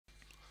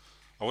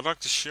I would like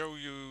to show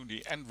you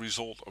the end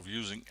result of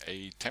using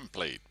a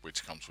template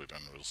which comes with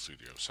Unreal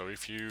Studio. So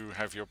if you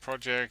have your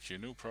project, your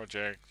new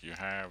project, you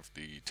have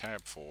the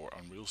tab for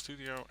Unreal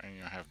Studio and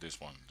you have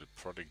this one, the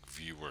Product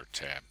Viewer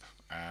tab.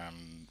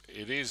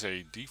 It is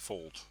a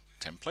default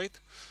template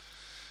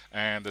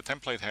and the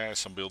template has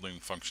some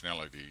built-in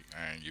functionality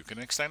and you can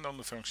extend on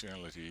the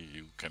functionality.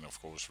 You can of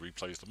course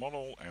replace the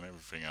model and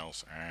everything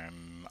else,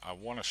 and I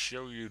want to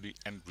show you the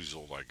end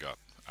result I got.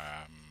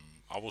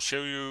 I will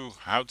show you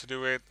how to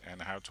do it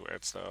and how to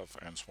add stuff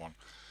and so on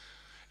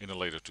in a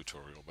later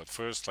tutorial. But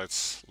first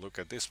let's look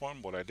at this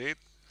one, what I did.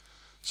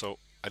 So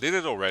I did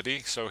it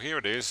already, so here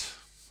it is.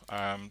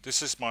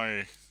 This is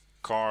my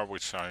car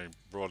which I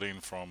brought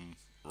in from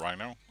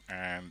Rhino,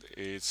 and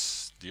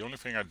it's the only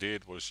thing I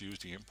did was use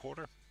the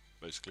importer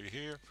basically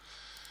here,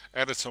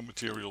 added some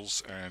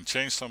materials and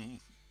changed some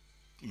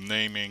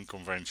naming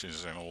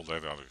conventions and all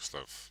that other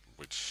stuff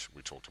which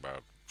we talked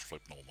about,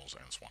 flip normals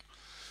and so on.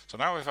 So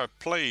now if I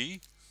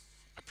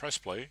press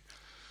play,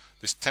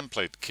 this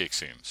template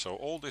kicks in. So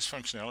all this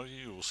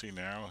functionality you will see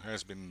now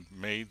has been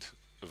made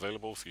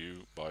available for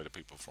you by the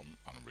people from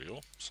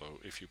Unreal. So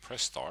if you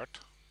press start,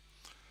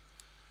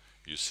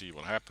 you see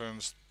what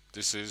happens.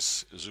 This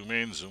is zoom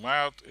in, zoom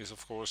out is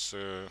of course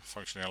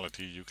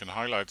functionality. You can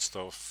highlight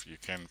stuff, you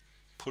can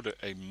put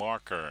a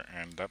marker,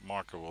 and that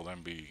marker will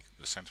then be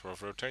the center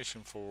of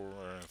rotation for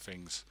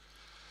things.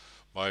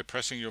 By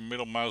pressing your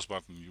middle mouse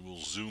button you will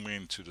zoom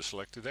into the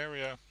selected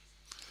area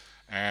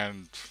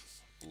and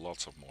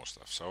lots of more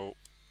stuff. So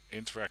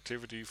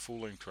interactivity,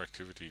 full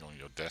interactivity on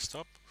your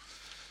desktop.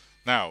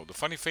 Now the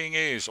funny thing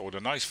is, or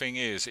the nice thing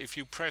is, if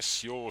you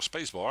press your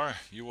spacebar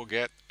you will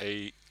get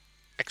a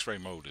X-ray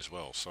mode as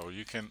well. So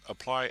you can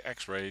apply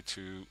X-ray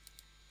to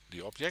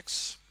the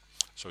objects.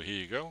 So here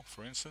you go,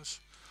 for instance.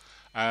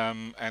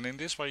 And in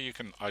this way you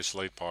can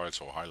isolate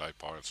parts or highlight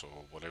parts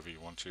or whatever you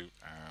want to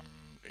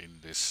in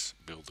this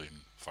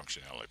built-in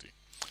functionality.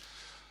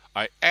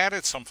 I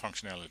added some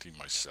functionality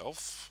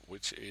myself,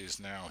 which is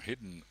now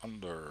hidden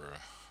under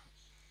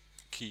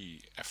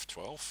key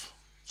F12.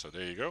 So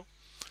there you go.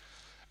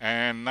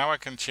 And now I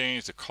can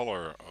change the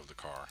color of the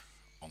car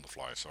on the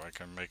fly. So I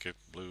can make it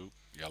blue,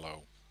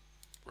 yellow,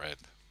 red,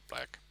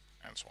 black,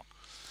 and so on.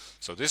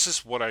 So this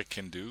is what I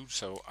can do.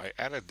 So I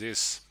added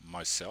this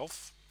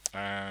myself.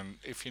 And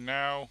if you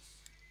now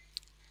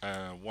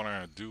want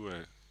to do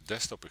a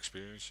desktop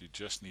experience, you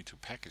just need to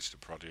package the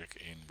project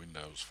in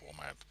Windows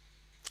format,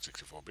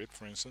 64-bit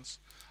for instance.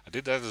 I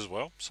did that as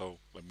well, so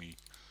let me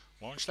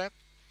launch that.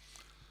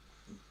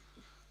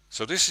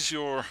 So this is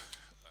your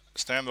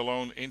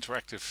standalone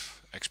interactive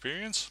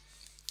experience,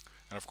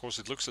 and of course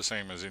it looks the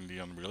same as in the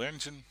Unreal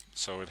Engine.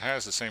 So it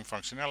has the same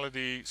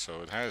functionality,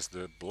 so it has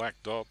the black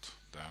dot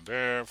down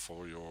there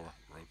for your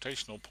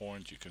rotational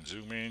point. You can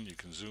zoom in, you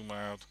can zoom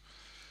out,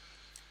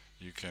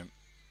 you can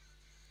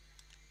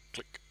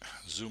click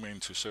zoom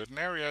into certain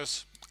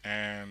areas,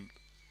 and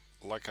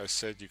like I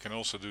said, you can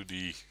also do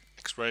the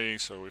X-ray.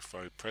 So if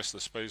I press the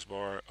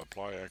spacebar,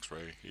 apply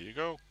X-ray, here you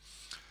go,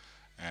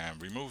 and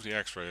remove the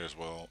X-ray as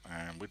well,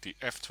 and with the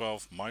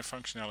F12 my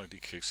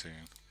functionality kicks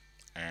in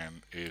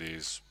and it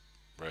is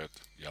red,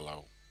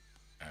 yellow,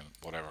 and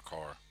whatever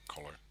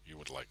color you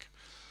would like.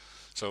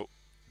 So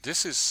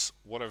this is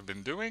what I've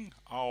been doing.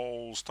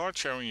 I'll start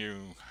showing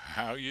you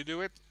how you do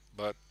it,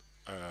 but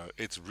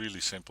it's really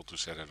simple to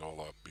set it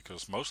all up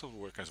because most of the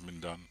work has been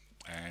done,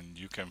 and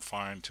you can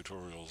find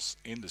tutorials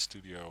in the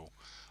studio,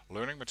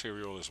 learning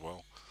material as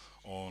well,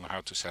 on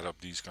how to set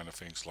up these kind of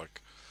things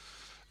like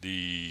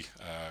the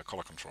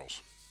color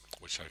controls,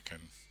 which I can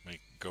make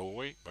go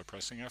away by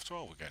pressing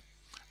F12 again.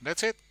 And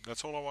that's it.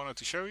 That's all I wanted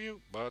to show you,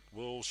 but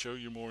we'll show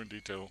you more in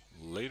detail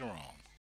later on.